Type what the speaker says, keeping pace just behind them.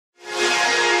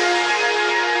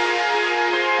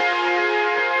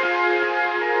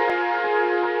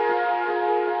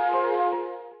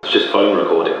just phone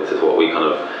recordings is what we kind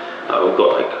of, we've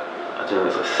got like, I don't know,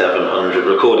 it's like 700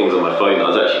 recordings on my phone that I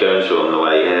was actually going through on the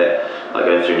way here, like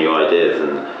going through new ideas,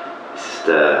 and it's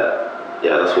just,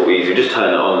 yeah, that's what we use. We just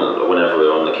turn it on whenever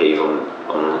we're on the keys on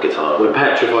the guitar. We're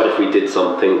petrified if we did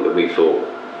something that we thought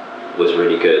was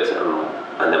really good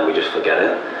and then we just forget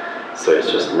it. So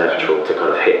it's just natural to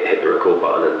kind of hit the record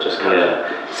button and just kind of...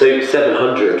 So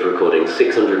 700 recordings,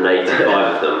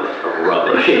 685 of them are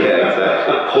rubbish. Yeah,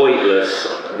 exactly. Pointless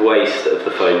waste of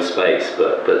the phone space,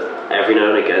 but every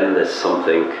now and again there's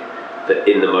something that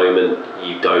in the moment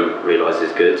you don't realise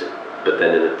is good, but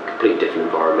then in a completely different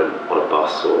environment, on a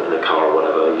bus or in a car or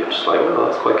whatever, you're just like, oh,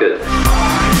 that's quite good. I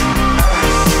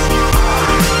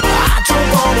don't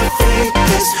wanna fake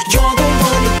this, you're the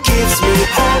one that gives me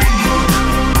hope.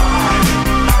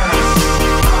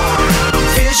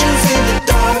 Visions in the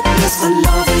darkness, the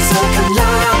love is a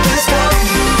kaleidoscope.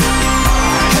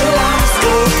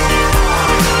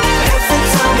 Every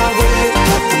time I wake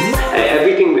up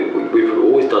everything, we've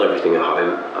always done everything at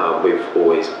home. We've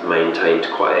always maintained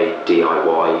quite a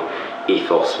DIY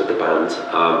ethos with the band,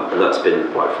 and that's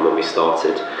been right from when we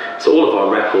started. So all of our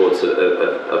records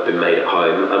have been made at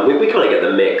home, and we kind of get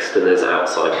them mixed, and there's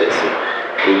outside bits.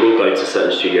 We will go to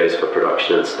certain studios for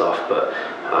production and stuff, but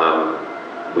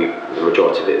the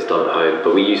majority of it is done at home.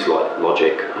 But we use like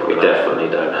Logic. We definitely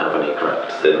don't have any crap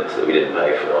synths that we didn't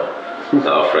pay for.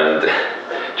 Our friend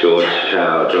George, shout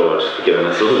out George for giving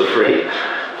us all the free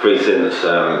synths.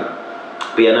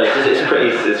 But yeah, no, it's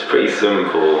pretty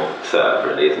simple setup,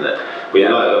 really, isn't it?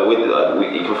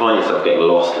 You can find yourself getting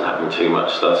lost and having too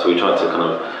much stuff. So we tried to kind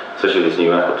of, especially with this new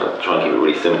record, try and keep it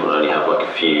really simple and only have like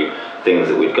a few things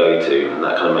that we'd go to, and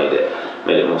that kind of made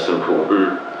it more simple,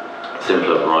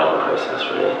 simpler writing process,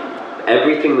 really.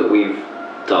 Everything that we've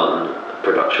done,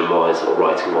 production-wise or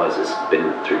writing-wise, has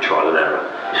been through trial and error.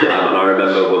 And I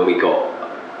remember when we got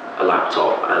a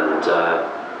laptop, and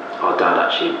our dad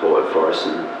actually bought it for us,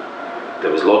 and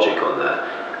there was Logic on there,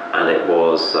 and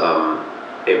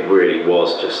it really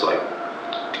was just like,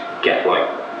 get like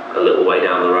a little way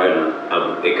down the road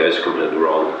and it goes completely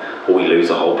wrong, or we lose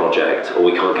a whole project, or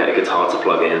we can't get a guitar to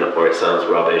plug in, or it sounds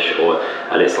rubbish,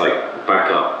 and it's like,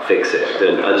 back up, fix it.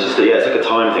 And it's just, it's like a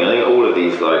time thing. I think all of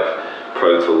these like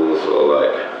Pro Tools or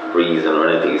like Reason or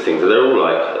any of these things, they're all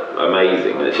like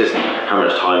amazing, and it's just how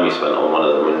much time you spent on one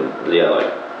of them. And yeah, like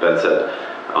Ben said,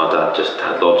 our dad just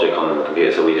had Logic on the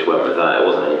computer, so we just went with that. It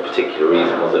wasn't any particular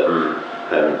reason, was it?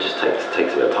 It just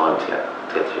takes a bit of time to get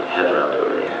your head around it,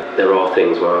 really. There are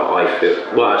things where I feel,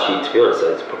 well, actually, to be honest,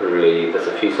 there's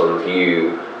a few songs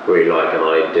you really like, and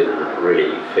I didn't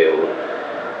really feel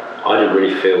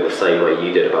the same way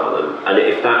you did about them. And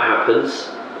if that happens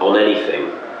on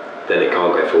anything, then it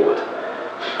can't go forward.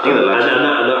 And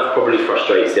that probably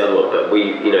frustrates the other one. But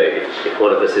if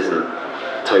one of us isn't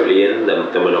totally in,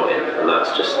 then we're not in, and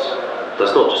that's not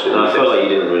just with. I felt like you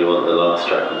didn't really want the last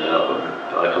track on the album,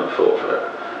 but I kind of fought for it,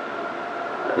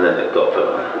 and then it got put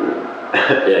on.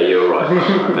 Yeah, you were right.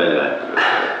 But anyway,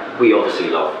 we obviously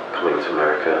love coming to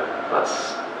America.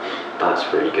 That's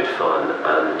really good fun,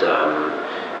 and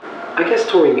I guess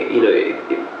touring,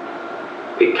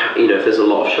 if there's a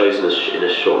lot of shows in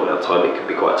a short amount of time, it can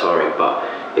be quite tiring, but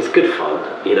it's good fun,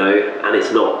 and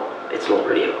it's not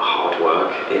really hard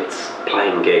work. It's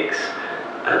playing gigs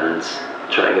and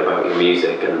chatting about your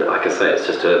music, and like I say, it's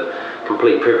just a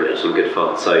complete privilege and good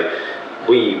fun. So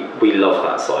we love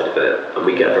that side of it, and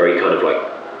we get very kind of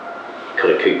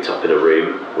cooped up in a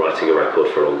room writing a record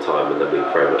for a long time, and then we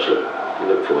very much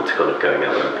look forward to kind of going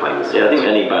out there and playing the songs. Yeah, I think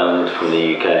any band from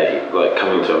the UK, like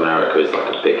coming to America is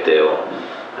like a big deal,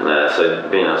 and so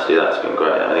being able to do that's been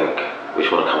great. I think we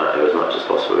just want to come out here as much as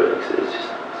possible, really, because it's just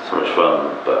so much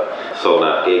fun. But sold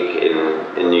out gig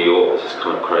in New York was just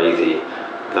kind of crazy.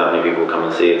 That many people come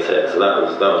and see us here, so that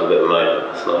was a bit of a moment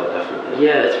last night, definitely.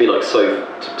 Yeah, to be like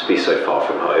to be so far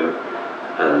from home,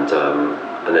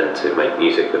 and then to make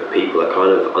music that people are kind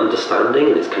of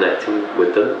understanding and it's connecting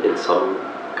with them in some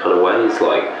kind of ways,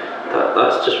 like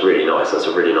that's just really nice. That's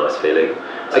a really nice feeling.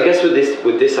 I guess with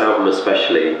this album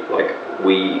especially, like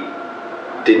we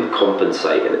didn't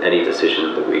compensate in any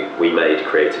decision that we made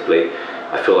creatively.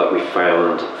 I feel like we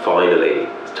found finally,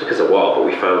 it took us a while, but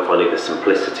we found finally the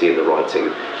simplicity in the writing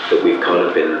that we've kind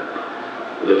of been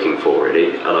looking for,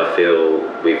 really, and I feel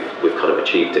we've kind of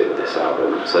achieved it with this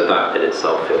album. So that in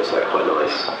itself feels like quite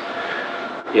nice.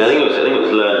 Yeah, I think it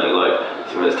was learning, like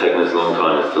something that's taken us a long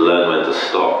time is to learn when to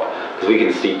stop, because we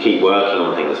can keep working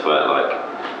on things for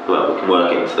we can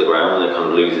work it into the ground, and it kind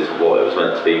of loses what it was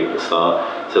meant to be at the start.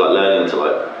 So like learning to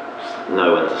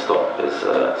know when to stop is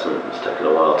something that's taken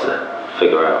a while to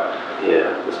figure out.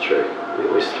 Yeah, that's true. We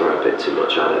always throw a bit too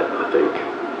much at it, I think.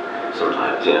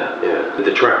 sometimes, yeah.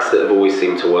 The tracks that have always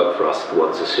seemed to work for us are the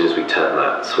ones as soon as we turn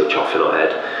that switch off in our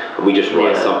head, and we just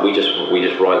write we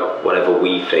just write whatever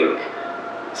we think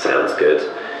sounds good.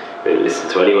 We don't listen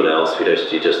to anyone else. We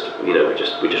just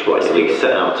write something. You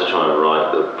set out to try and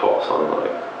write the pop song,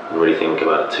 like really think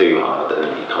about it too hard, and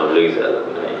you kind of lose it a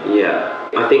little bit, don't you? Yeah,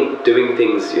 I think doing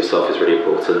things yourself is really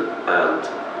important, and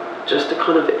just to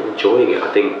kind of enjoying it.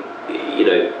 I think, you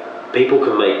know, people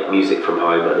can make music from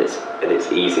home, and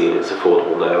it's easy and it's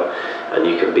affordable now, and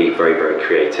you can be very, very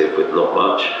creative with not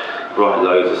much. Write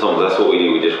loads of songs. That's what we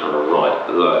do. We just kind of write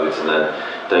loads, and then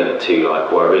don't get too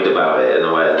like worried about it in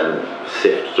a way, and then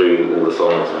sift through all the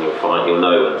songs, and you'll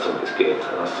know when something's good.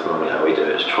 And that's normally how we do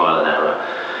it. It's trial and error,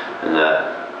 and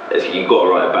you've got to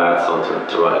write a bad song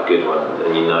to write a good one,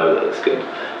 and you know that it's good.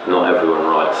 Not everyone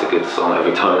writes a good song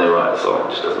every time they write a song.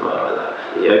 It just doesn't work like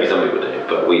that. Yeah. Maybe some people do,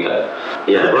 but we don't.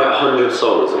 Yeah, write 100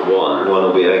 songs and one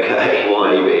will be okay.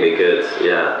 One will be good.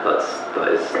 Yeah, that's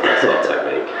our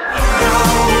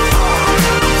technique.